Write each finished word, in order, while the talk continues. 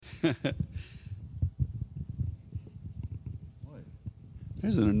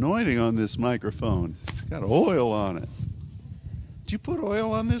There's an anointing on this microphone. It's got oil on it. Did you put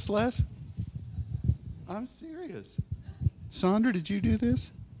oil on this, Les? I'm serious. Sandra, did you do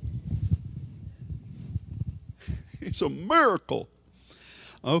this? It's a miracle.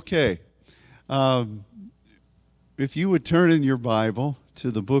 Okay. If you would turn in your Bible to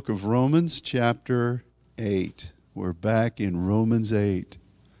the book of Romans, chapter 8. We're back in Romans 8.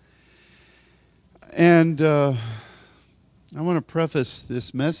 And I want to preface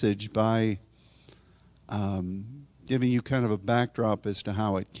this message by giving you kind of a backdrop as to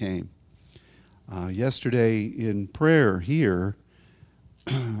how it came. Yesterday in prayer here,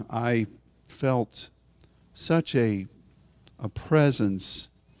 I felt such a presence,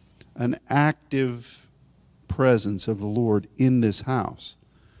 an active presence of the Lord in this house.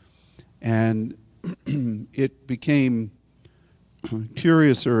 And it became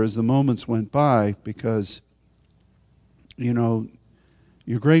curiouser as the moments went by because, you know,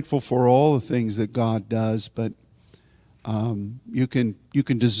 you're grateful for all the things that God does, but you can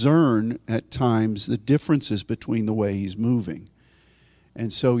discern at times the differences between the way He's moving.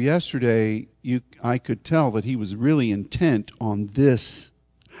 And so yesterday, I could tell that He was really intent on this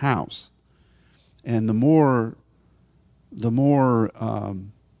house. And the more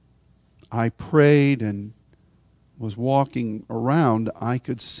I prayed and was walking around, I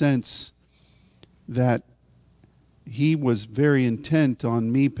could sense that He was very intent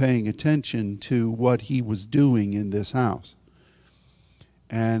on me paying attention to what He was doing in this house.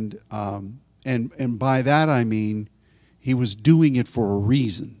 And by that I mean He was doing it for a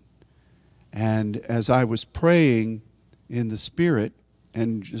reason. And as I was praying in the Spirit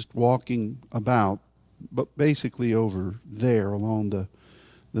and just walking about, but basically over there along the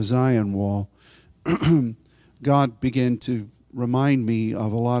Zion wall, God began to remind me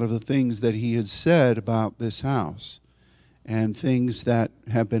of a lot of the things that He has said about this house and things that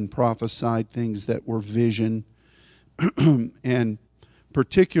have been prophesied, things that were vision, and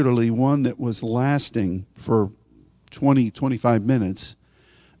particularly one that was lasting for 25 minutes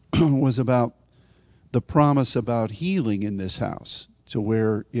was about the promise about healing in this house, to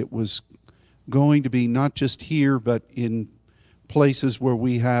where it was going to be not just here but in places where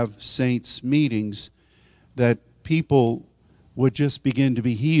we have saints meetings, that people would just begin to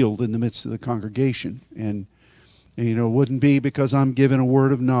be healed in the midst of the congregation. And you know, it wouldn't be because I'm given a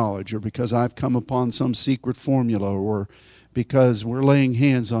word of knowledge or because I've come upon some secret formula or because we're laying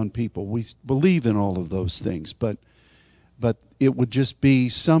hands on people. We believe in all of those things, but it would just be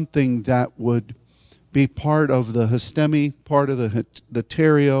something that would be part of the histemi, part of the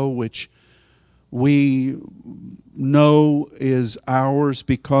terio, which we know is ours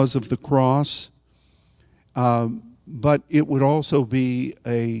because of the cross. But it would also be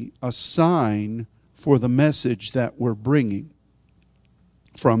a sign for the message that we're bringing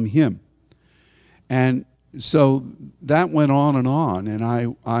from Him. And so that went on, and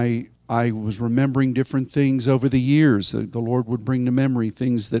I was remembering different things over the years. The Lord would bring to memory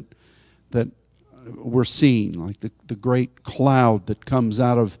things that were seen, like the great cloud that comes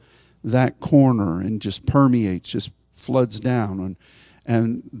out of that corner and just permeates, just floods down,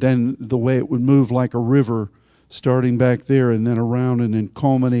 and then the way it would move like a river, starting back there and then around and then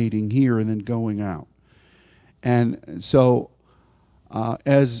culminating here and then going out. And so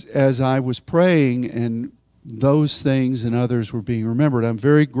as I was praying and those things and others were being remembered, I'm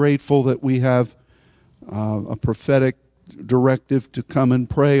very grateful that we have a prophetic directive to come and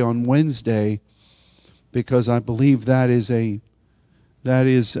pray on Wednesday, because I believe that is a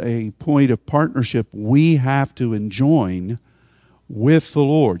point of partnership we have to enjoin with the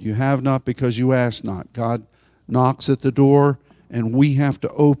Lord. You have not because you ask not. God knocks at the door and we have to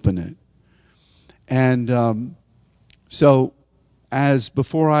open it. And so as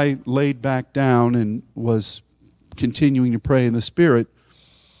before I laid back down and was continuing to pray in the Spirit,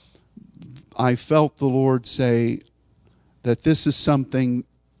 I felt the Lord say that this is something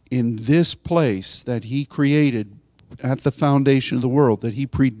in this place that He created at the foundation of the world, that He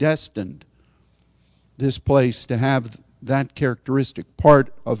predestined this place to have that characteristic.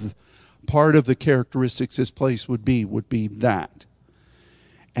 Part of the characteristics this place would be that.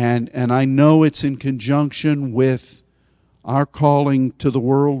 And I know it's in conjunction with our calling to the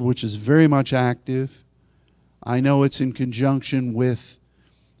world, which is very much active. I know it's in conjunction with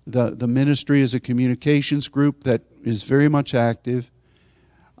the ministry as a communications group that is very much active.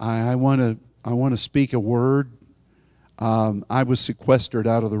 I want to speak a word. I was sequestered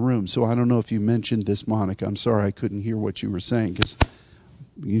out of the room, so I don't know if you mentioned this, Monica. I'm sorry I couldn't hear what you were saying because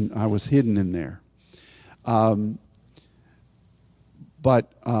I was hidden in there.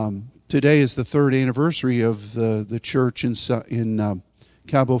 But today is the third anniversary of the church in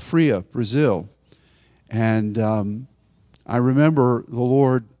Cabo Frio, Brazil. And I remember the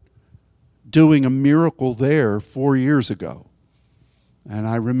Lord doing a miracle there 4 years ago. And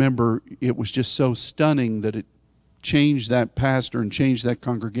I remember it was just so stunning that it changed that pastor and changed that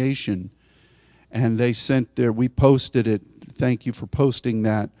congregation. And they sent we posted it. Thank you for posting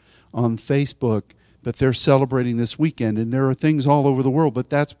that on Facebook. But they're celebrating this weekend. And there are things all over the world. But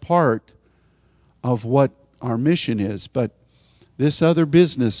that's part of what our mission is. But this other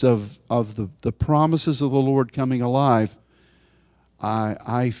business of the promises of the Lord coming alive,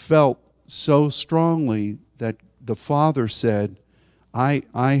 I felt so strongly that the Father said, I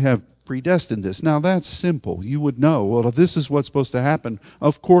have predestined this. Now that's simple. You would know, well, if this is what's supposed to happen,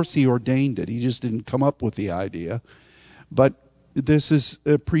 of course He ordained it. He just didn't come up with the idea. But this is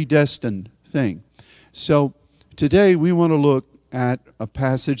a predestined thing. So today we want to look at a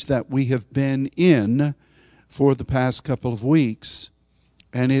passage that we have been in for the past couple of weeks.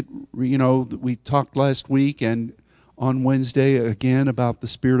 And we talked last week and on Wednesday again about the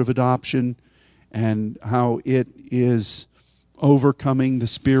spirit of adoption and how it is overcoming the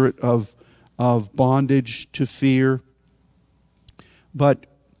spirit of bondage to fear. But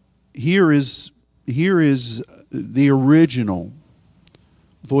here is the original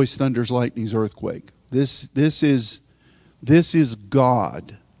voice, thunders, lightnings, earthquake. This is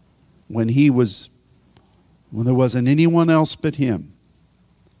God when there wasn't anyone else but Him.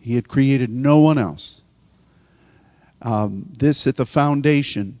 He had created no one else. This at the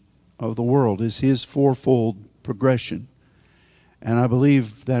foundation of the world is His fourfold progression. And I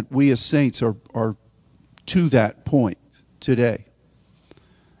believe that we as saints are to that point today.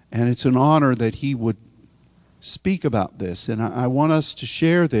 And it's an honor that He would speak about this. And I want us to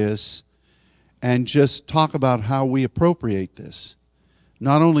share this and just talk about how we appropriate this.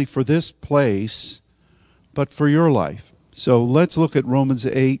 Not only for this place, but for your life. So let's look at Romans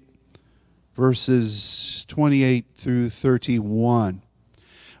 8, verses 28 through 31.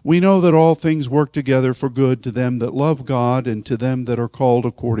 We know that all things work together for good to them that love God and to them that are called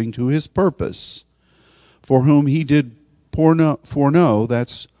according to His purpose, for whom He did foreknow,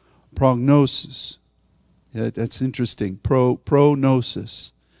 that's prognosis. That's interesting,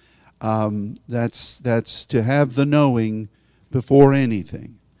 prognosis. That's to have the knowing before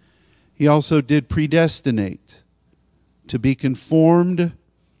anything. He also did predestinate to be conformed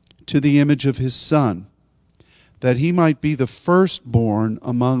to the image of His Son, that He might be the firstborn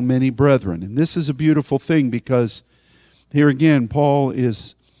among many brethren. And this is a beautiful thing because here again, Paul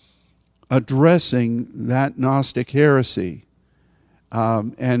is addressing that Gnostic heresy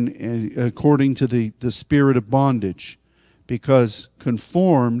and according to the spirit of bondage, because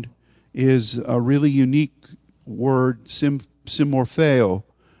conformed is a really unique word, simorpheo,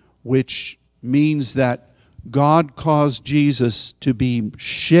 which means that God caused Jesus to be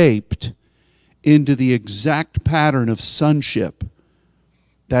shaped into the exact pattern of sonship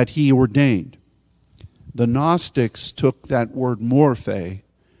that He ordained. The Gnostics took that word morphe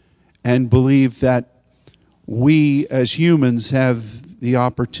and believed that we as humans have the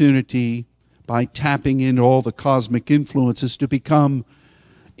opportunity, by tapping into all the cosmic influences, to become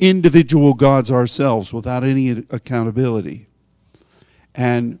individual gods ourselves without any accountability.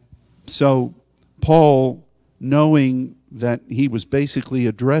 And so Paul, knowing that he was basically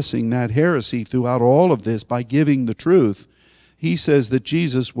addressing that heresy throughout all of this by giving the truth, he says that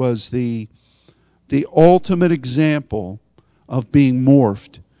Jesus was the ultimate example of being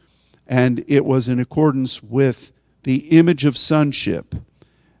morphed. And it was in accordance with the image of sonship,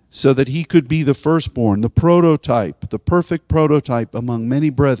 so that He could be the firstborn, the prototype, the perfect prototype among many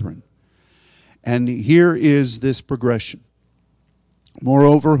brethren. And here is this progression.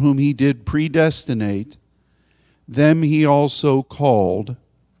 Moreover, whom He did predestinate, them He also called,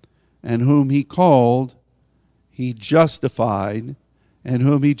 and whom He called, He justified, and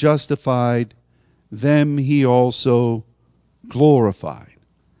whom He justified, them He also glorified.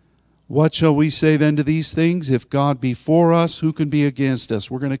 What shall we say then to these things? If God be for us, who can be against us?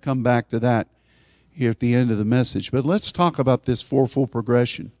 We're going to come back to that here at the end of the message. But let's talk about this fourfold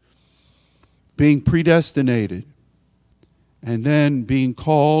progression. Being predestinated, and then being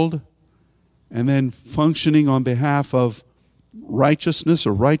called, and then functioning on behalf of righteousness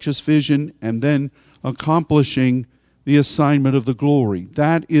or righteous vision, and then accomplishing the assignment of the glory.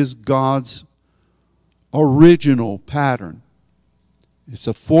 That is God's original pattern. It's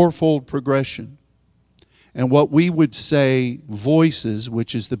a fourfold progression. And what we would say voices,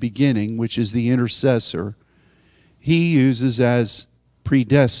 which is the beginning, which is the intercessor, He uses as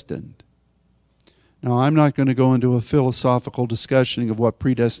predestined. Now, I'm not going to go into a philosophical discussion of what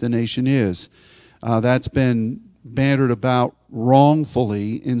predestination is. That's been bantered about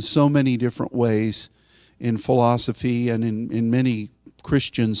wrongfully in so many different ways in philosophy and in many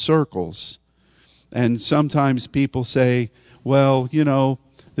Christian circles. And sometimes people say, well, you know,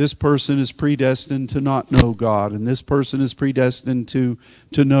 this person is predestined to not know God, and this person is predestined to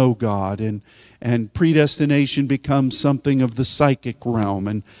know God, and predestination becomes something of the psychic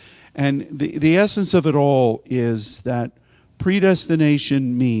realm. And the essence of it all is that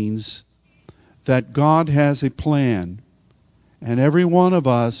predestination means that God has a plan, and every one of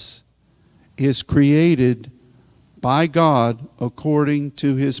us is created by God according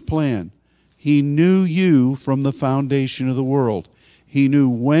to His plan. He knew you from the foundation of the world. He knew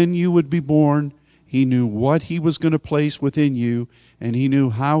when you would be born. He knew what He was going to place within you, and He knew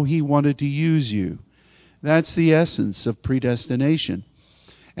how He wanted to use you. That's the essence of predestination.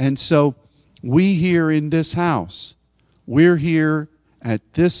 And so we here in this house, we're here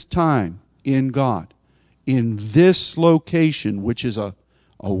at this time in God, in this location, which is a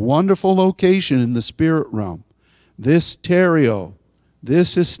wonderful location in the spirit realm. This terio,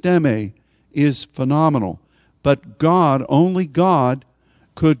 this histeme is phenomenal. But God, only God,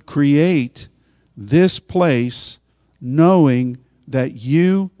 could create this place knowing that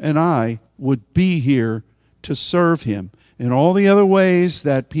you and I would be here to serve Him. In all the other ways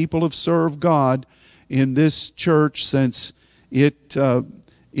that people have served God in this church since it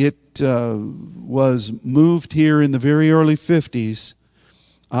was moved here in the very early 50s,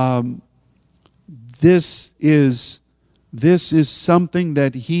 this is something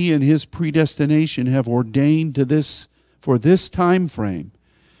that He and His predestination have ordained to this for this time frame.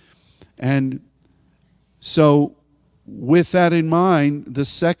 And so with that in mind, the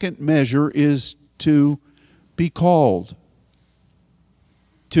second measure is to be called,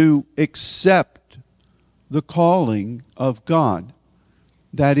 to accept the calling of God.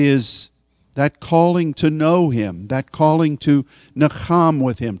 That is, that calling to know Him, that calling to nacham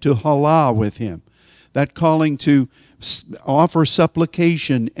with Him, to halal with Him, that calling to offer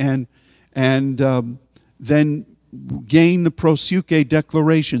supplication and then gain the prosuke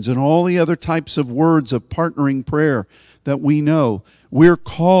declarations and all the other types of words of partnering prayer that we know. We're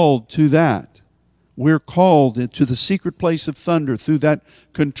called to that. We're called to the secret place of thunder through that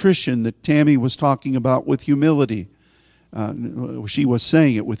contrition that Tammy was talking about with humility. She was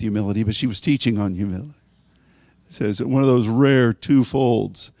saying it with humility, but she was teaching on humility. So it's one of those rare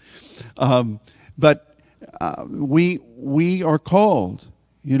twofolds. But we are called.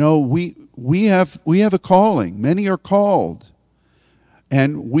 You know, we have a calling. Many are called,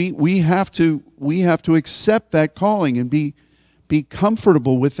 and we have to accept that calling and be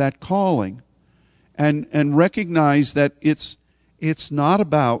comfortable with that calling, and recognize that it's not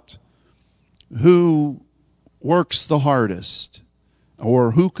about who works the hardest,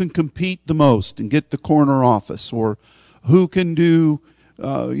 or who can compete the most and get the corner office, or who can do.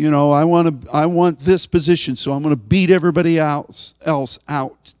 I want this position, so I'm going to beat everybody else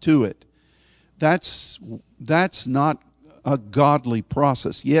out to it. That's not a godly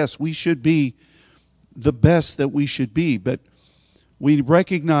process. Yes, we should be the best that we should be, but we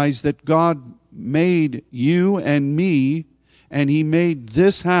recognize that God made you and me, and He made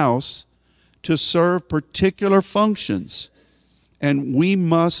this house to serve particular functions, and we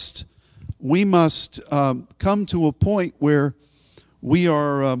must come to a point where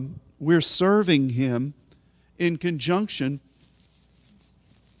we're serving Him in conjunction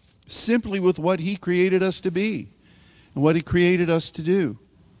simply with what He created us to be and what He created us to do.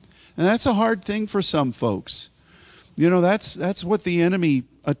 And that's a hard thing for some folks. You know, that's what the enemy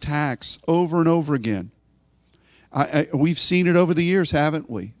attacks over and over again. We've seen it over the years, haven't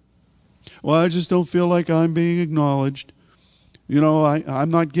we? Well, I just don't feel like I'm being acknowledged. You know, I'm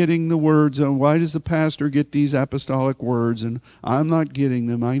not getting the words. Why does the pastor get these apostolic words? And I'm not getting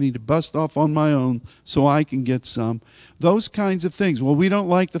them. I need to bust off on my own so I can get some. Those kinds of things. Well, we don't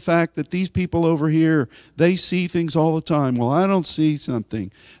like the fact that these people over here, they see things all the time. Well, I don't see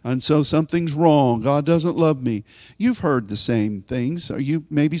something. And so something's wrong. God doesn't love me. You've heard the same things.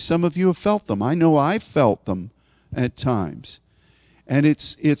 Maybe some of you have felt them. I know I've felt them at times. And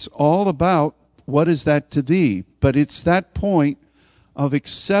it's all about, what is that to thee? But it's that point of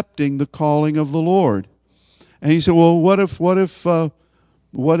accepting the calling of the Lord. And he said, well, what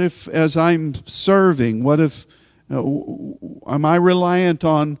if as I'm serving, am I reliant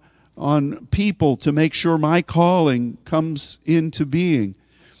on people to make sure my calling comes into being?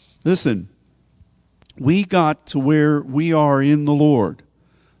 Listen, we got to where we are in the Lord,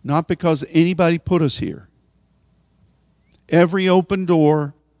 not because anybody put us here. Every open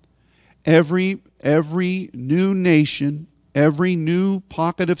door, Every new nation, every new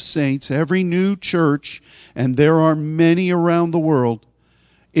pocket of saints, every new church, and there are many around the world,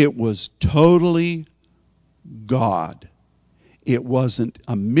 it was totally God. It wasn't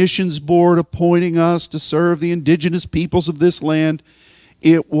a missions board appointing us to serve the indigenous peoples of this land.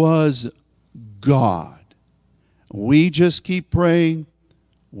 It was God. We just keep praying.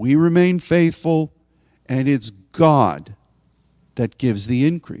 We remain faithful. And it's God that gives the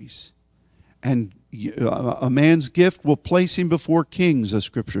increase. And a man's gift will place him before kings, as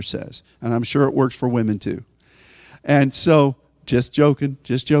Scripture says. And I'm sure it works for women too. And so, just joking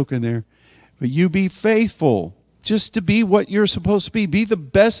there. But you be faithful just to be what you're supposed to be. Be the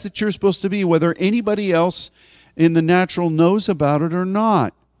best that you're supposed to be, whether anybody else in the natural knows about it or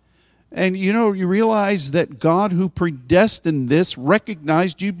not. And you realize that God who predestined this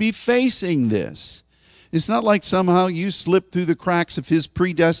recognized you'd be facing this. It's not like somehow you slipped through the cracks of His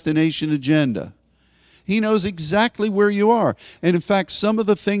predestination agenda. He knows exactly where you are. And in fact, some of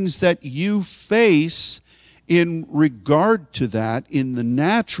the things that you face in regard to that in the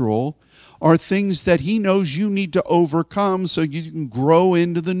natural are things that He knows you need to overcome so you can grow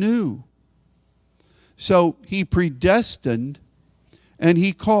into the new. So He predestined and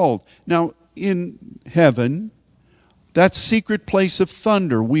He called. Now, in heaven, that secret place of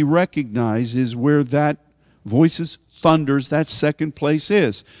thunder we recognize is where that voices, thunders, that second place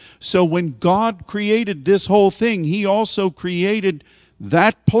is. So when God created this whole thing, He also created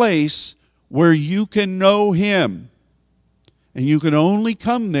that place where you can know Him. And you can only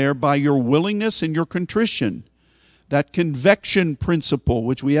come there by your willingness and your contrition. That convection principle,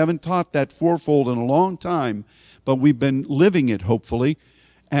 which we haven't taught that fourfold in a long time, but we've been living it, hopefully.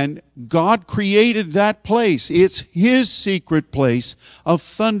 And God created that place. It's His secret place of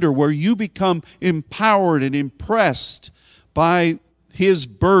thunder where you become empowered and impressed by His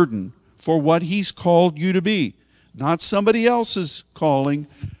burden for what He's called you to be. Not somebody else's calling,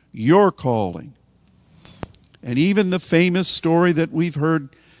 your calling. And even the famous story that we've heard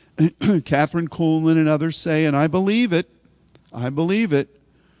Catherine Kuhlman and others say, and I believe it.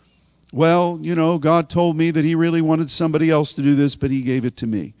 Well, God told me that He really wanted somebody else to do this, but He gave it to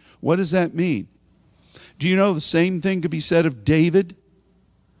me. What does that mean? Do you know the same thing could be said of David?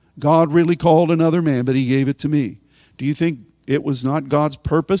 God really called another man, but He gave it to me. Do you think it was not God's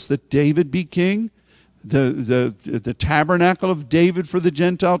purpose that David be king? The tabernacle of David for the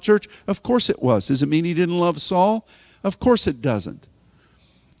Gentile church? Of course it was. Does it mean He didn't love Saul? Of course it doesn't.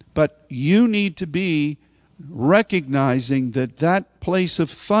 But you need to be recognizing that that place of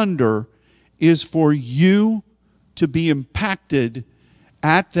thunder is for you to be impacted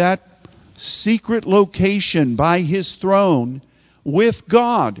at that secret location by His throne with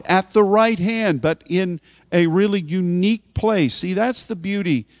God at the right hand, but in a really unique place. See, that's the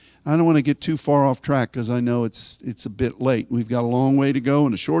beauty. I don't want to get too far off track because I know it's a bit late. We've got a long way to go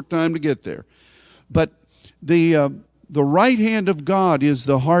and a short time to get there. But the right hand of God is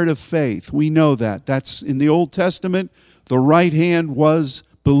the heart of faith. We know that. That's in the Old Testament. The right hand was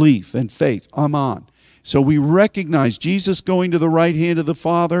belief and faith. Amen. So we recognize Jesus going to the right hand of the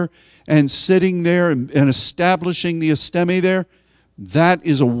Father and sitting there and establishing the esteme there. That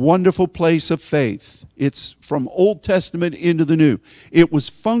is a wonderful place of faith. It's from Old Testament into the New. It was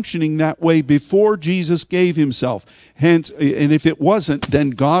functioning that way before Jesus gave Himself. Hence, and if it wasn't,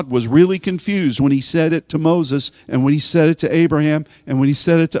 then God was really confused when He said it to Moses and when He said it to Abraham and when He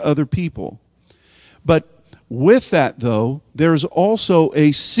said it to other people. But with that, though, there's also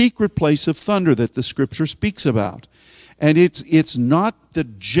a secret place of thunder that the Scripture speaks about. And it's not the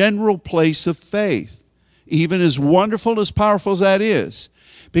general place of faith, even as wonderful, as powerful as that is.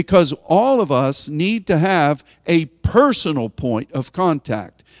 Because all of us need to have a personal point of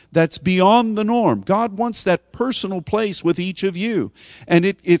contact that's beyond the norm. God wants that personal place with each of you. And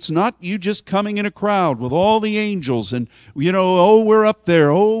it's not you just coming in a crowd with all the angels and, oh, we're up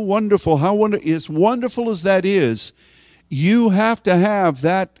there. Oh, wonderful. How wonderful. As wonderful as that is, you have to have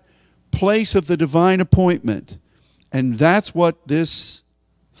that place of the divine appointment. And that's what this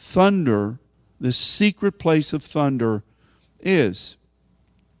thunder, this secret place of thunder is.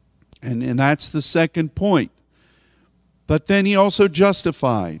 And that's the second point. But then He also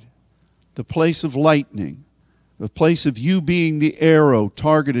justified the place of lightning, the place of you being the arrow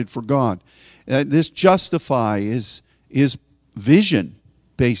targeted for God. This justify is vision,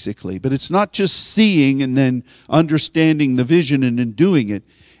 basically. But it's not just seeing and then understanding the vision and then doing it.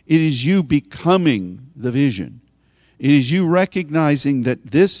 It is you becoming the vision. It is you recognizing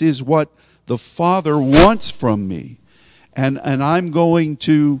that this is what the Father wants from me. And I'm going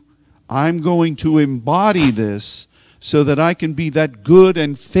to embody this so that I can be that good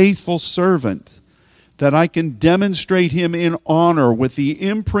and faithful servant, that I can demonstrate him in honor with the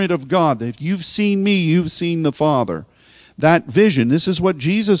imprint of God. That if you've seen me, you've seen the Father. That vision, this is what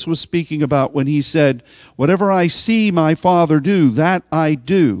Jesus was speaking about when he said, whatever I see my Father do, that I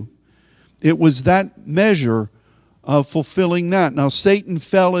do. It was that measure of fulfilling that. Now, Satan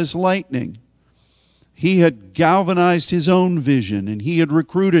fell as lightning. He had galvanized his own vision, and he had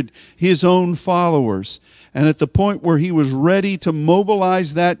recruited his own followers. And at the point where he was ready to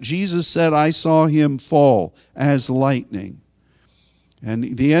mobilize that, Jesus said, I saw him fall as lightning.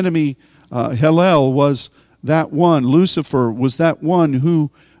 And the enemy, Hillel, was that one. Lucifer was that one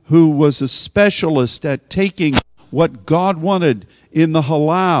who was a specialist at taking what God wanted in the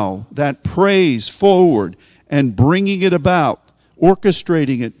halal, that praise, forward, and bringing it about,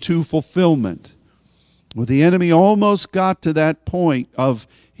 orchestrating it to fulfillment. Well, the enemy almost got to that point of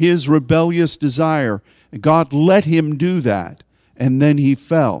his rebellious desire. God let him do that, and then he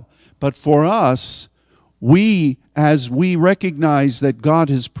fell. But for us, as we recognize that God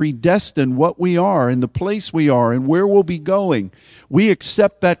has predestined what we are and the place we are and where we'll be going, we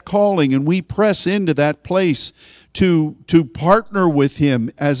accept that calling and we press into that place to partner with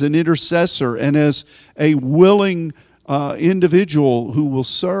him as an intercessor and as a willing individual who will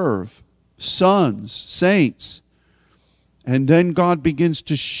serve, sons, saints. And then God begins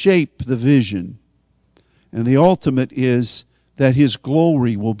to shape the vision. And the ultimate is that his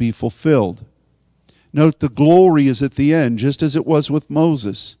glory will be fulfilled. Note, the glory is at the end, just as it was with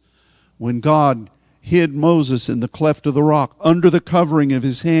Moses, when God hid Moses in the cleft of the rock under the covering of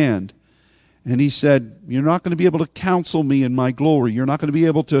his hand. And he said, you're not going to be able to counsel me in my glory. You're not going to be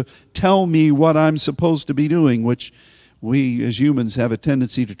able to tell me what I'm supposed to be doing, which we as humans have a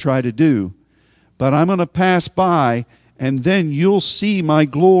tendency to try to do. But I'm going to pass by, and then you'll see my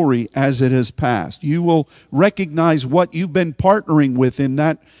glory as it has passed. You will recognize what you've been partnering with in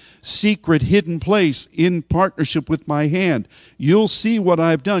that secret hidden place in partnership with my hand. You'll see what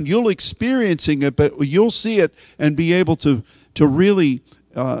I've done. You'll experiencing it, but you'll see it and be able to really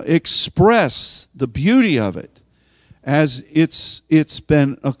express the beauty of it as it's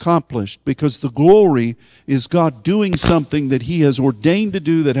been accomplished, because the glory is God doing something that he has ordained to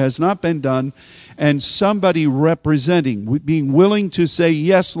do that has not been done, and somebody representing, being willing to say,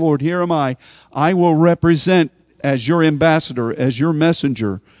 yes, Lord, here am I will represent as your ambassador, as your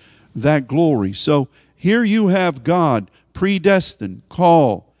messenger, that glory. So here you have God predestined,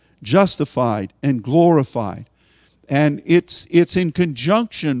 called, justified, and glorified. And it's in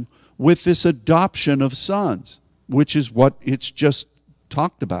conjunction with this adoption of sons, which is what it's just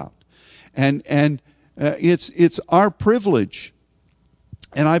talked about. And it's our privilege.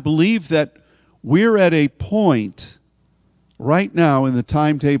 And I believe that we're at a point right now in the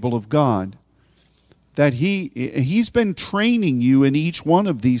timetable of God that he's been training you in each one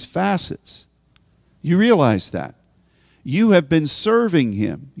of these facets. You realize that. You have been serving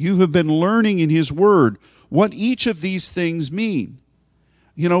him. You have been learning in his word what each of these things mean.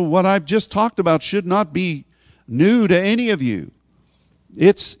 You know, what I've just talked about should not be new to any of you.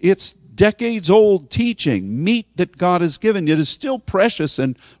 It's decades-old teaching, meat that God has given. It is still precious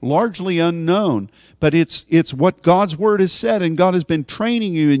and largely unknown, but it's what God's word has said, and God has been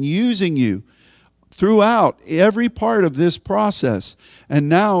training you and using you throughout every part of this process. And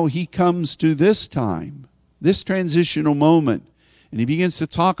now he comes to this time, this transitional moment, and he begins to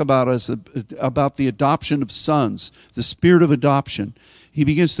talk about about the adoption of sons, the spirit of adoption. He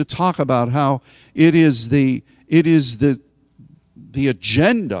begins to talk about how it is the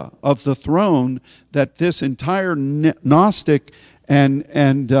agenda of the throne that this entire Gnostic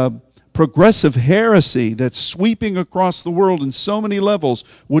and progressive heresy that's sweeping across the world in so many levels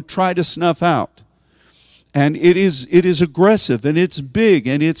would try to snuff out. And it is aggressive, and it's big,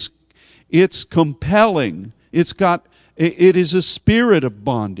 and it's compelling. It is a spirit of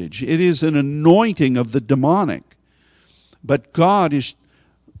bondage. It is an anointing of the demonic. But God is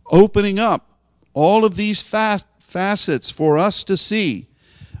opening up all of these facets for us to see,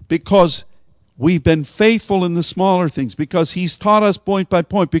 because we've been faithful in the smaller things, because he's taught us point by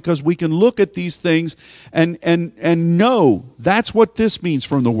point, because we can look at these things and know that's what this means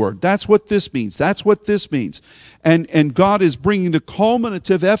from the word. That's what this means. That's what this means. And God is bringing the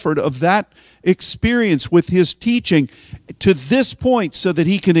culminative effort of that experience with his teaching to this point so that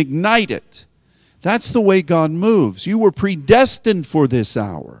he can ignite it. That's the way God moves. You were predestined for this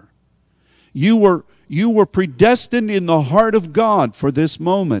hour. You were predestined in the heart of God for this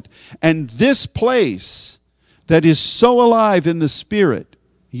moment. And this place that is so alive in the Spirit,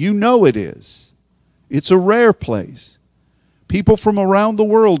 you know it is. It's a rare place. People from around the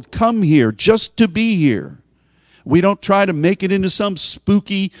world come here just to be here. We don't try to make it into some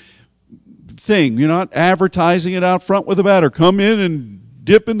spooky thing. You're not advertising it out front with a banner. Come in and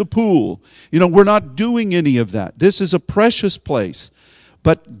dip in the pool. We're not doing any of that. This is a precious place.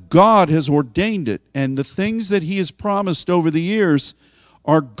 But God has ordained it, and the things that He has promised over the years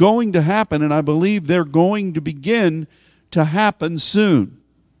are going to happen, and I believe they're going to begin to happen soon.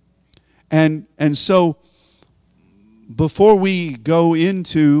 And so before we go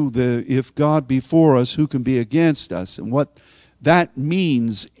into the if God be for us, who can be against us, and what that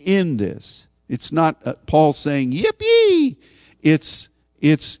means in this, it's not Paul saying, yippee!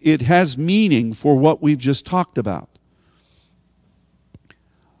 It has meaning for what we've just talked about.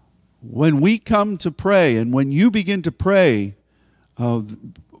 When we come to pray, and when you begin to pray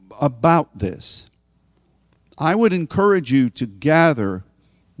about this, I would encourage you to gather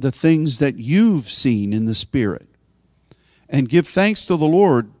the things that you've seen in the Spirit and give thanks to the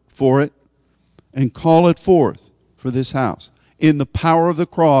Lord for it and call it forth for this house in the power of the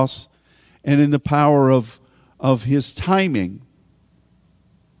cross and in the power of His timing.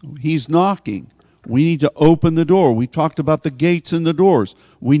 He's knocking. We need to open the door. We talked about the gates and the doors.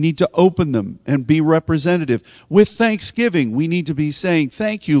 We need to open them and be representative. With thanksgiving, we need to be saying,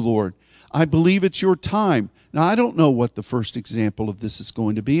 thank you, Lord. I believe it's your time. Now, I don't know what the first example of this is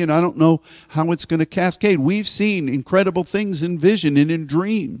going to be, and I don't know how it's going to cascade. We've seen incredible things in vision and in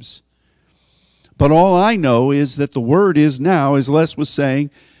dreams. But all I know is that the word is now, as Les was saying,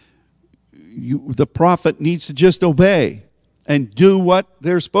 the prophet needs to just obey and do what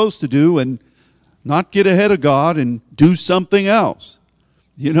they're supposed to do and not get ahead of God and do something else.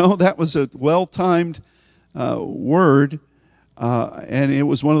 That was a well-timed word, and it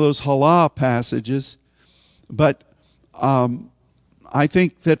was one of those halal passages. But I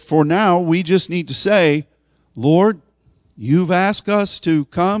think that for now, we just need to say, Lord, you've asked us to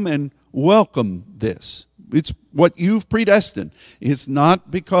come and welcome this. It's what you've predestined. It's not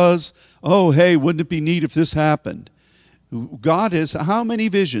because, oh, hey, wouldn't it be neat if this happened? God has how many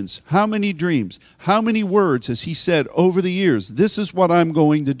visions, how many dreams, how many words has He said over the years, this is what I'm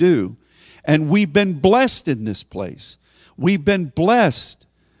going to do. And we've been blessed in this place. We've been blessed.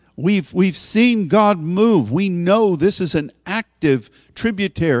 We've seen God move. We know this is an active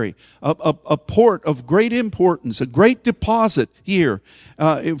tributary, a port of great importance, a great deposit here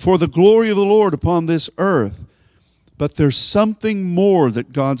for the glory of the Lord upon this earth. But there's something more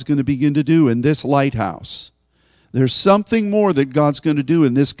that God's going to begin to do in this lighthouse. There's something more that God's going to do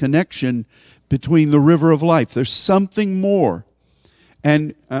in this connection between the river of life. There's something more.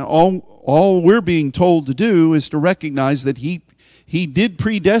 And all we're being told to do is to recognize that He did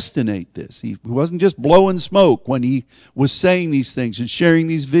predestinate this. He wasn't just blowing smoke when He was saying these things and sharing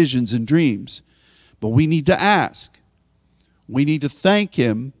these visions and dreams. But we need to ask. We need to thank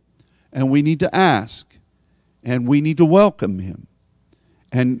Him, and we need to ask. And we need to welcome Him.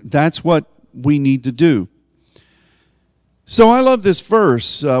 And that's what we need to do. So I love this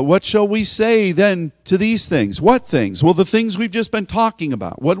verse. What shall we say then to these things? What things? Well, the things we've just been talking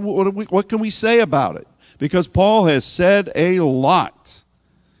about. What can we say about it? Because Paul has said a lot.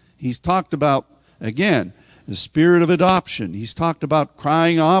 He's talked about, again, the spirit of adoption. He's talked about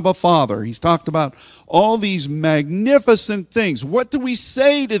crying, Abba, Father. He's talked about all these magnificent things. What do we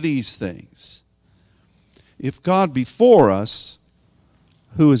say to these things? If God be for us,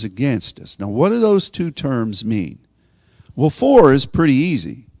 who is against us? Now, what do those two terms mean? Well, for is pretty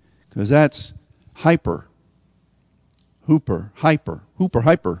easy, because that's hyper. Hooper, hyper. Hooper,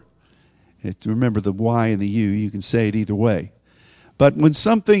 hyper. Remember the Y and the U, you can say it either way. But when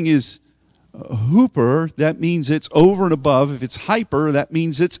something is hooper, that means it's over and above. If it's hyper, that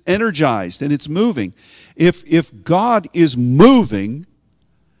means it's energized and it's moving. If God is moving,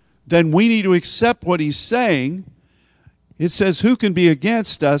 then we need to accept what He's saying. It says, who can be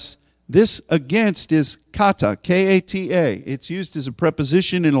against us? This against is kata, K-A-T-A. It's used as a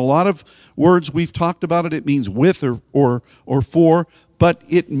preposition in a lot of words. We've talked about it. It means with or for, but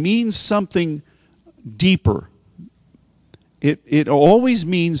it means something deeper. It always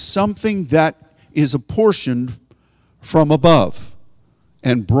means something that is apportioned from above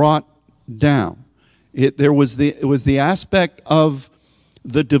and brought down. It was the aspect of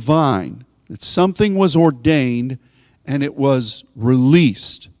the divine. That something was ordained and it was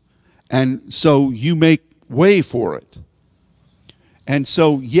released. And so you make way for it. And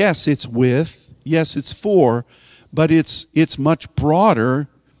so, yes, it's with, yes, it's for, but it's much broader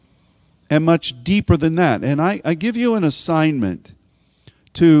and much deeper than that. And I give you an assignment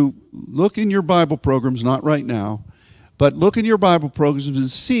to look in your Bible programs, not right now, but look in your Bible programs and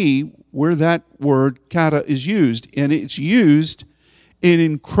see where that word kata is used. And it's used in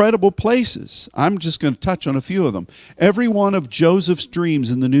incredible places. I'm just going to touch on a few of them. Every one of Joseph's dreams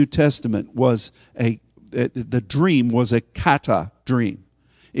in the New Testament was the dream was a kata dream.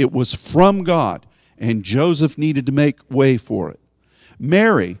 It was from God, and Joseph needed to make way for it.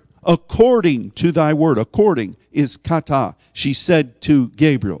 Mary, according to thy word, according is kata. She said to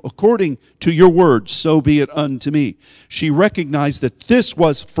Gabriel, according to your word, so be it unto me. She recognized that this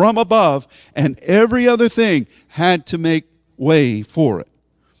was from above, and every other thing had to make way for it.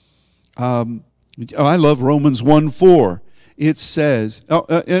 I love Romans 1:4. It says,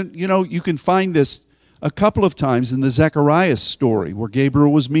 and you can find this a couple of times in the Zechariah story where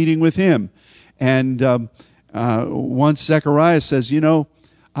Gabriel was meeting with him. And once Zechariah says, I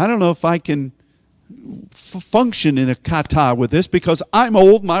don't know if I can function in a kata with this because I'm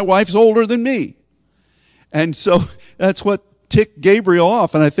old, my wife's older than me. And so that's what ticked Gabriel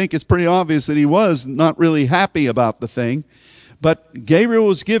off, and I think it's pretty obvious that he was not really happy about the thing. But Gabriel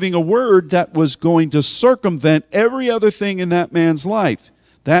was giving a word that was going to circumvent every other thing in that man's life.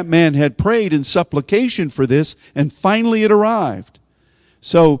 That man had prayed in supplication for this, and finally it arrived.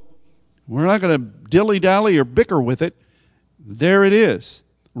 So we're not going to dilly-dally or bicker with it. There it is.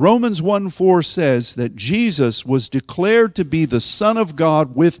 Romans 1:4 says that Jesus was declared to be the Son of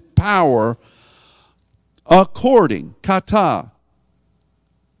God with power according, kata,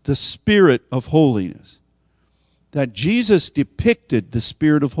 the Spirit of holiness. That Jesus depicted the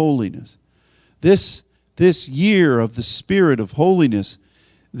Spirit of holiness. This year of the Spirit of holiness,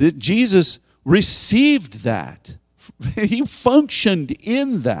 that Jesus received that. He functioned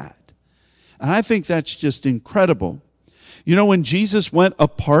in that. And I think that's just incredible. When Jesus went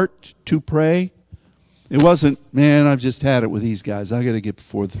apart to pray, it wasn't, man, I've just had it with these guys. I got to get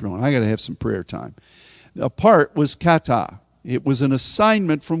before the throne. I got to have some prayer time. Apart was kata. It was an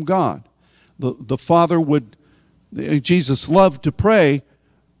assignment from God. The Father Jesus loved to pray,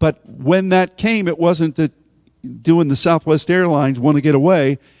 but when that came, it wasn't that doing the Southwest Airlines want to get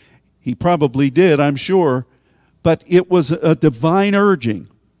away. He probably did, I'm sure, but it was a divine urging.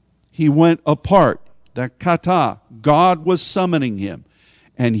 He went apart. That kata, God was summoning him,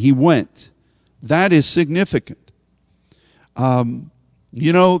 and he went. That is significant. That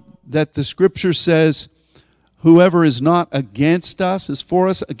the Scripture says, whoever is not against us is for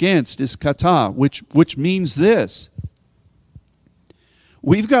us. Against is kata, which means this.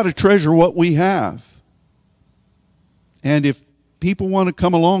 We've got to treasure what we have. And if people want to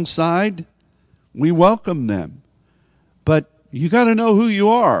come alongside, we welcome them. But you got to know who you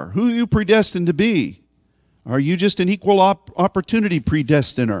are, who you predestined to be. Are you just an equal opportunity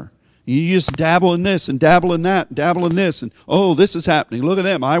predestiner? You just dabble in this and dabble in that, and dabble in this, and oh, this is happening. Look at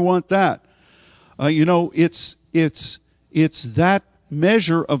them. I want that. It's that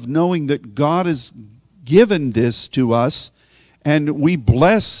measure of knowing that God has given this to us, and we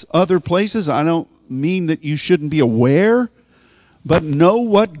bless other places. I don't mean that you shouldn't be aware, but know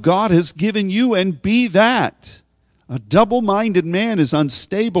what God has given you and be that. A double-minded man is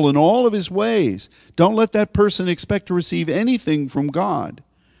unstable in all of his ways. Don't let that person expect to receive anything from God.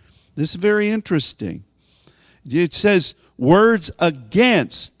 This is very interesting. It says, words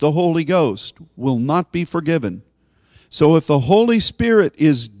against the Holy Ghost will not be forgiven. So if the Holy Spirit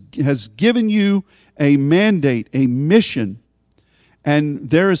has given you a mandate, a mission, and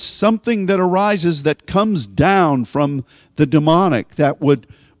there is something that arises that comes down from the demonic that would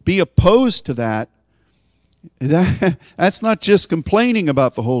be opposed to that, that's not just complaining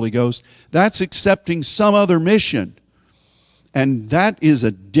about the Holy Ghost. That's accepting some other mission. And that is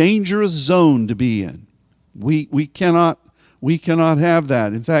a dangerous zone to be in. We cannot have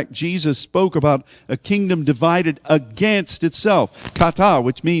that. In fact, Jesus spoke about a kingdom divided against itself. Kata,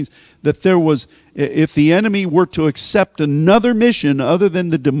 which means that if the enemy were to accept another mission other than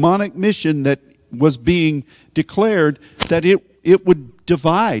the demonic mission that was being declared, that it would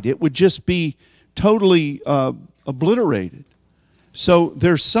divide. It would just be totally obliterated. So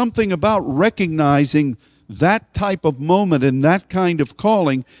there's something about recognizing that type of moment and that kind of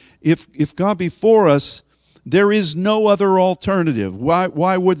calling. If God be for us, there is no other alternative.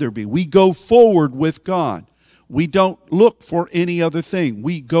 Why would there be? We go forward with God. We don't look for any other thing.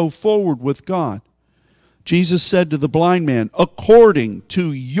 We go forward with God. Jesus said to the blind man, according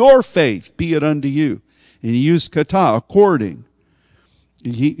to your faith be it unto you. And he used kata, according.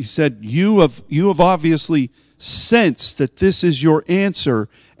 He said, you have obviously sensed that this is your answer,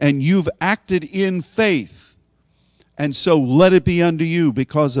 and you've acted in faith. And so let it be unto you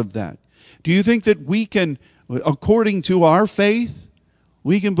because of that. Do you think that we can, according to our faith,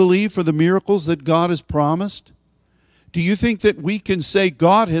 we can believe for the miracles that God has promised? Do you think that we can say,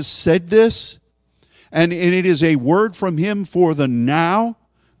 God has said this, And it is a word from him for the now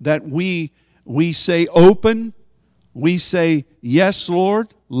that we say open. We say, yes,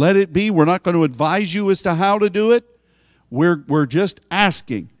 Lord, let it be. We're not going to advise you as to how to do it. We're just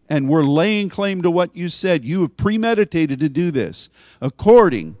asking, and we're laying claim to what you said. You have premeditated to do this.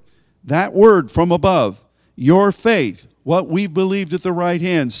 According, that word from above, your faith, what we've believed at the right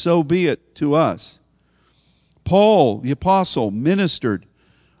hand, so be it to us. Paul, the apostle, ministered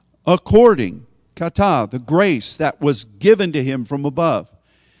according, kata, the grace that was given to him from above.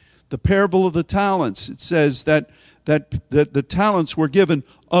 The parable of the talents, it says that the talents were given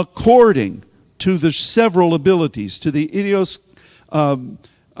according to the several abilities, to the idios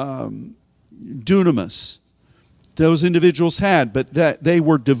dunamis those individuals had, but that they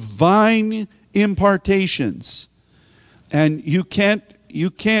were divine impartations, and you can't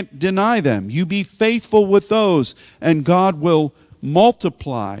deny them. You be faithful with those, and God will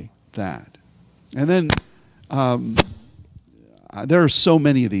multiply that. And then there are so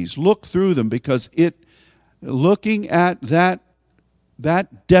many of these. Look through them, because looking at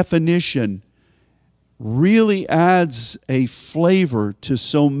that definition really adds a flavor to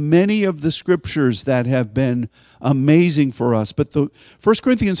so many of the scriptures that have been amazing for us. But the 1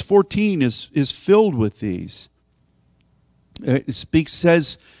 Corinthians 14 is filled with these. It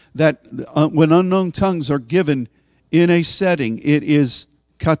says that when unknown tongues are given in a setting, it is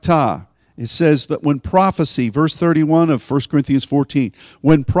kata. It says that when prophecy, verse 31 of 1 Corinthians 14,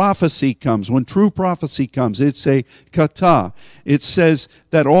 when prophecy comes, when true prophecy comes, it's a kata. It says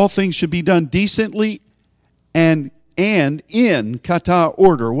that all things should be done decently and in kata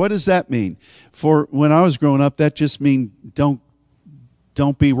order. What does that mean? For when I was growing up, that just means don't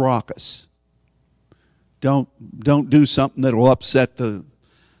be raucous. Don't do something that will upset the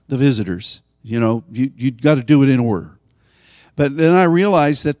visitors. You got to do it in order. But then I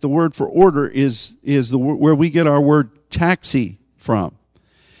realized that the word for order is where we get our word taxi from.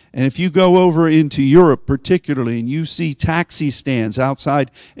 And if you go over into Europe particularly, and you see taxi stands outside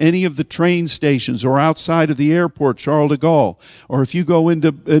any of the train stations or outside of the airport, Charles de Gaulle, or if you go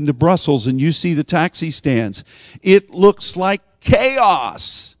into Brussels and you see the taxi stands, it looks like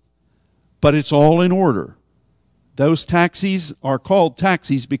chaos, but it's all in order. Those taxis are called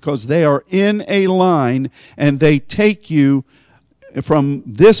taxis because they are in a line, and they take you from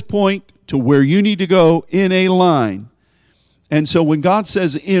this point to where you need to go in a line. And so when God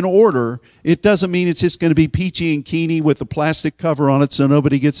says in order, it doesn't mean it's just going to be peachy and keeny with a plastic cover on it so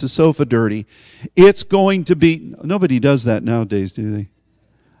nobody gets the sofa dirty. It's going to be... Nobody does that nowadays, do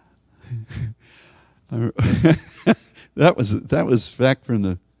they? That was back from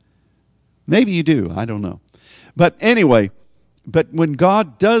the... Maybe you do, I don't know. But anyway, but when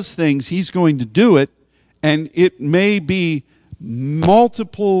God does things, he's going to do it, and it may be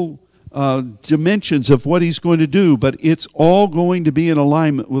multiple dimensions of what he's going to do, but it's all going to be in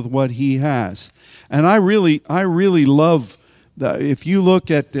alignment with what he has. And I really love that. If you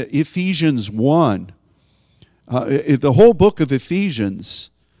look at Ephesians 1, the whole book of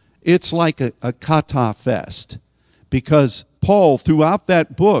Ephesians, it's like a kata fest, because Paul throughout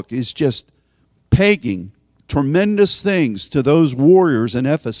that book is just pegging tremendous things to those warriors in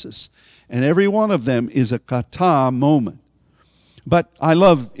Ephesus, and every one of them is a kata moment. But I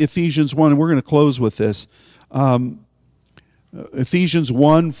love Ephesians 1, and we're going to close with this. Ephesians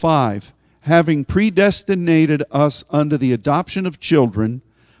 1:5, having predestinated us unto the adoption of children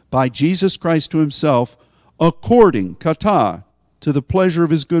by Jesus Christ to himself, according, kata, to the pleasure of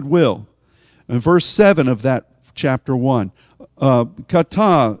his good will. And verse 7 of that chapter 1,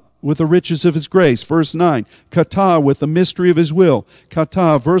 kata, with the riches of his grace. Verse 9, kata, with the mystery of his will.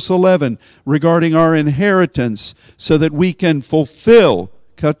 Kata, verse 11, regarding our inheritance, so that we can fulfill,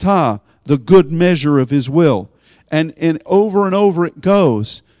 kata, the good measure of his will. And over it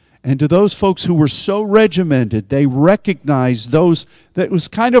goes. And to those folks who were so regimented, they recognized those, that was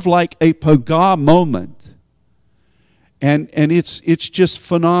kind of like a paga moment. And it's just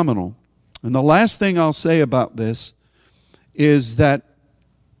phenomenal. And the last thing I'll say about this is that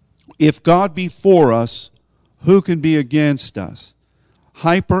if God be for us, who can be against us?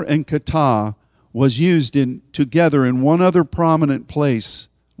 Hyper and kata was used together in one other prominent place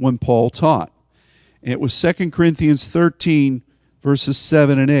when Paul taught. It was 2 Corinthians 13, verses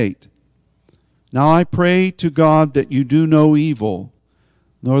 7 and 8. Now I pray to God that you do no evil,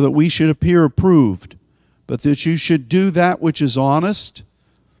 nor that we should appear approved, but that you should do that which is honest,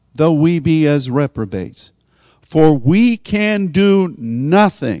 though we be as reprobates. For we can do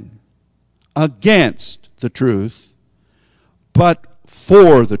nothing against the truth, but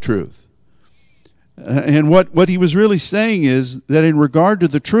for the truth. And what he was really saying is that in regard to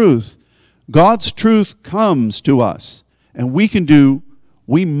the truth, God's truth comes to us, and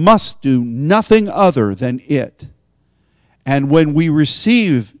we must do nothing other than it. And when we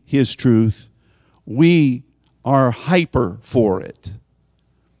receive His truth, we are hyper for it.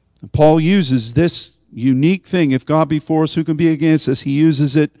 And Paul uses this unique thing, if God be for us, who can be against us? He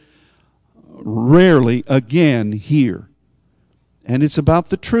uses it rarely again here. And it's about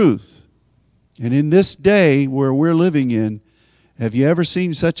the truth. And in this day where we're living in, have you ever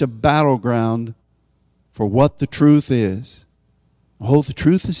seen such a battleground for what the truth is? Oh, the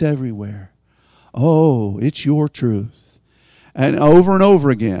truth is everywhere. Oh, it's your truth. And over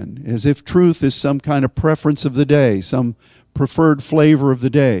again, as if truth is some kind of preference of the day, some preferred flavor of the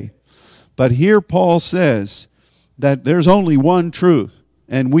day. But here Paul says that there's only one truth,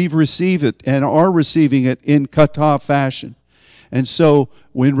 and we've received it and are receiving it in kata fashion. And so,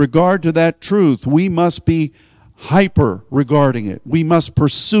 in regard to that truth, we must be hyper regarding it. We must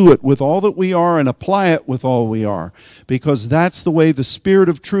pursue it with all that we are and apply it with all we are, because that's the way the Spirit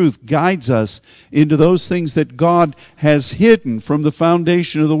of truth guides us into those things that God has hidden from the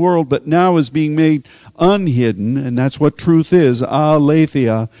foundation of the world, but now is being made unhidden, and that's what truth is,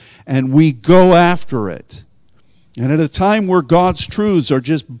 aletheia, and we go after it. And at a time where God's truths are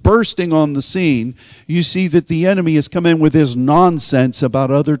just bursting on the scene, you see that the enemy has come in with his nonsense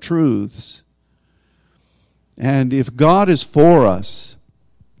about other truths. And if God is for us,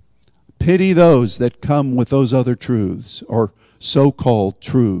 pity those that come with those other truths, or so-called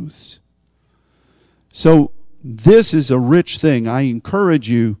truths. So this is a rich thing. I encourage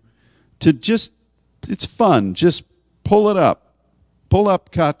you to it's fun, just pull it up. Pull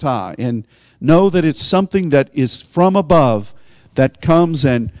up kata and know that it's something that is from above that comes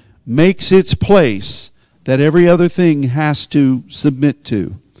and makes its place that every other thing has to submit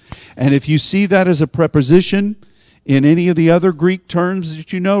to. And if you see that as a preposition in any of the other Greek terms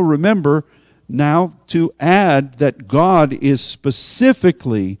that you know, remember now to add that God is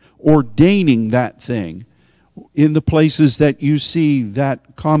specifically ordaining that thing in the places that you see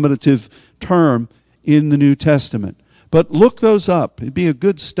that combinative term in the New Testament. But look those up. It'd be a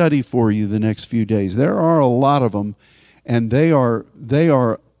good study for you the next few days. There are a lot of them, and they are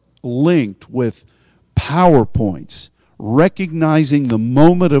linked with PowerPoints, recognizing the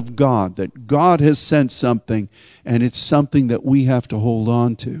moment of God, that God has sent something, and it's something that we have to hold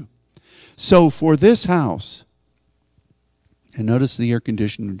on to. So for this house, and notice the air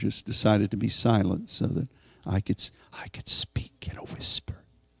conditioner just decided to be silent so that I could speak in a whisper.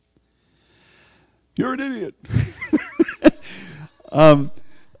 You're an idiot.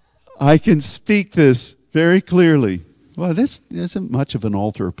 I can speak this very clearly. Well, this isn't much of an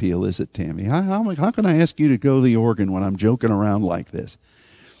altar appeal, is it, Tammy? How can I ask you to go to the organ when I'm joking around like this?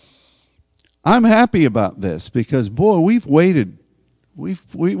 I'm happy about this because, boy, we've waited.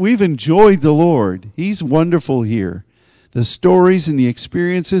 We've enjoyed the Lord. He's wonderful here. The stories and the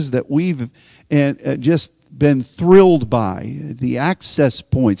experiences that we've just been thrilled by, the access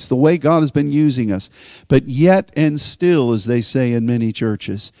points, the way God has been using us. But yet and still, as they say in many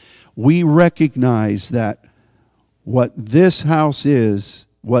churches, we recognize that what this house is,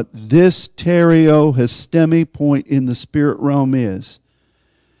 what this Terio Histemi point in the spirit realm is,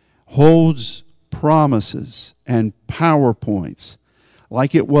 holds promises and PowerPoints,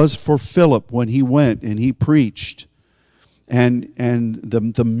 like it was for Philip when he went and he preached. And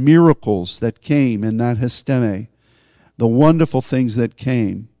the miracles that came in that histeme, the wonderful things that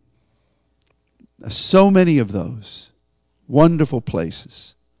came. So many of those wonderful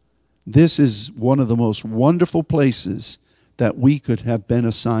places. This is one of the most wonderful places that we could have been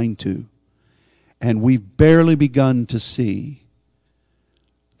assigned to. And we've barely begun to see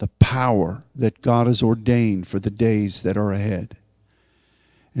the power that God has ordained for the days that are ahead.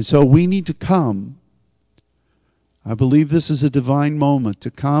 And so we need to come. I believe this is a divine moment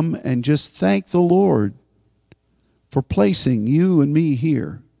to come and just thank the Lord for placing you and me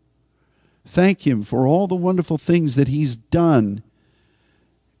here. Thank Him for all the wonderful things that He's done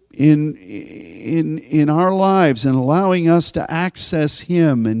in our lives and allowing us to access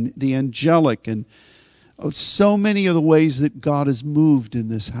Him and the angelic and so many of the ways that God has moved in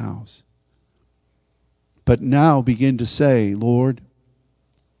this house. But now begin to say, Lord,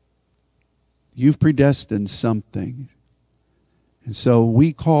 You've predestined something. And so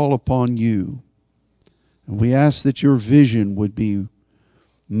we call upon You. And we ask that Your vision would be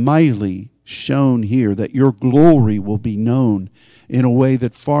mightily shown here, that Your glory will be known in a way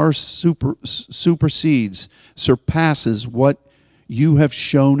that far supersedes, surpasses what You have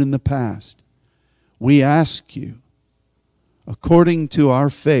shown in the past. We ask You, according to our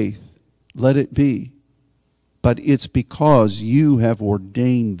faith, let it be. But it's because You have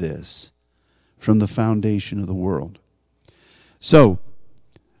ordained this. from the foundation of the world. So,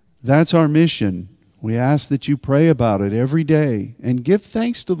 that's our mission. We ask that you pray about it every day and give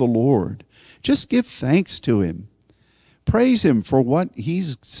thanks to the Lord. Just give thanks to Him. Praise Him for what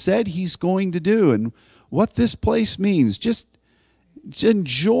He's said He's going to do and what this place means. Just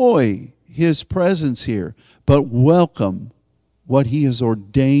enjoy His presence here, but welcome what He has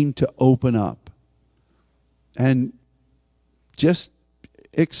ordained to open up. And just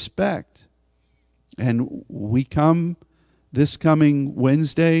expect. And we come this coming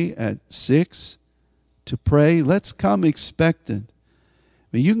Wednesday at 6 to pray. Let's come expectant.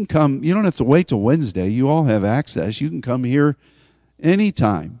 I mean, you can come, you don't have to wait till Wednesday. You all have access. You can come here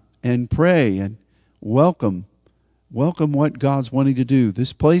anytime and pray and welcome what God's wanting to do.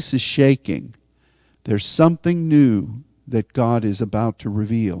 This place is shaking. There's something new that God is about to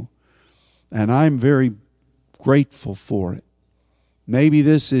reveal. And I'm very grateful for it. Maybe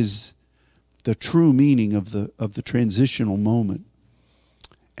this is the true meaning of the transitional moment.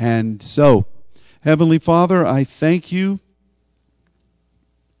 And so, Heavenly Father, I thank you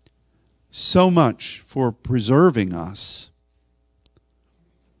so much for preserving us.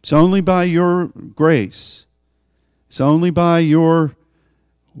 It's only by your grace, it's only by your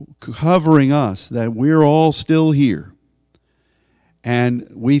covering us that we're all still here. And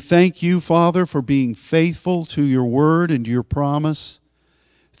we thank you, Father, for being faithful to your word and to your promise.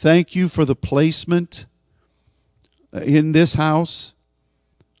 Thank you for the placement in this house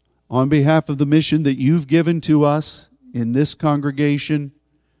on behalf of the mission that you've given to us in this congregation.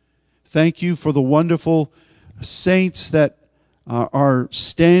 Thank you for the wonderful saints that are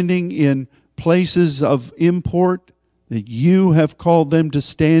standing in places of import that you have called them to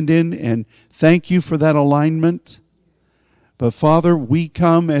stand in, and thank you for that alignment. But Father, we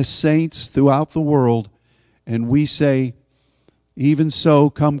come as saints throughout the world, and we say, even so,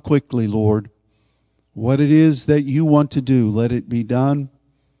 come quickly, Lord. What it is that you want to do, let it be done.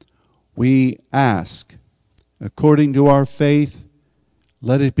 We ask, according to our faith,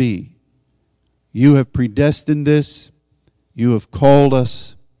 let it be. You have predestined this. You have called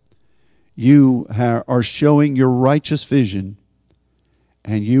us. You are showing your righteous vision,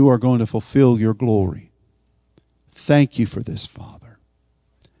 and you are going to fulfill your glory. Thank you for this, Father.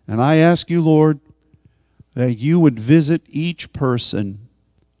 And I ask you, Lord, that you would visit each person,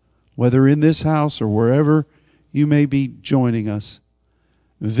 whether in this house or wherever you may be joining us.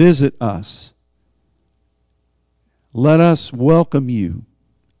 Visit us. Let us welcome you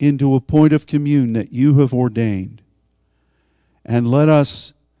into a point of commune that you have ordained. And let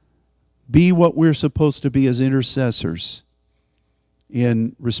us be what we're supposed to be as intercessors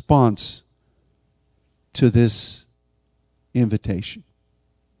in response to this invitation.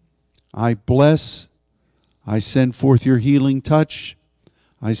 I bless, I send forth your healing touch,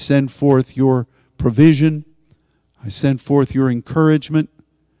 I send forth your provision, I send forth your encouragement,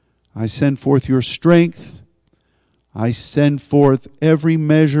 I send forth your strength, I send forth every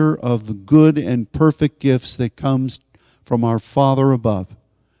measure of the good and perfect gifts that comes from our Father above.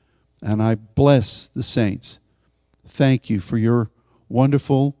 And I bless the saints. Thank you for your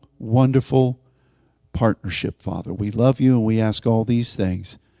wonderful, wonderful partnership, Father. We love you and we ask all these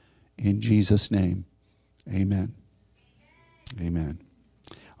things in Jesus' name. Amen. Amen.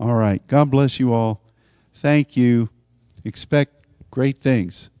 All right. God bless you all. Thank you. Expect great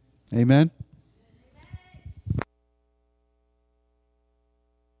things. Amen.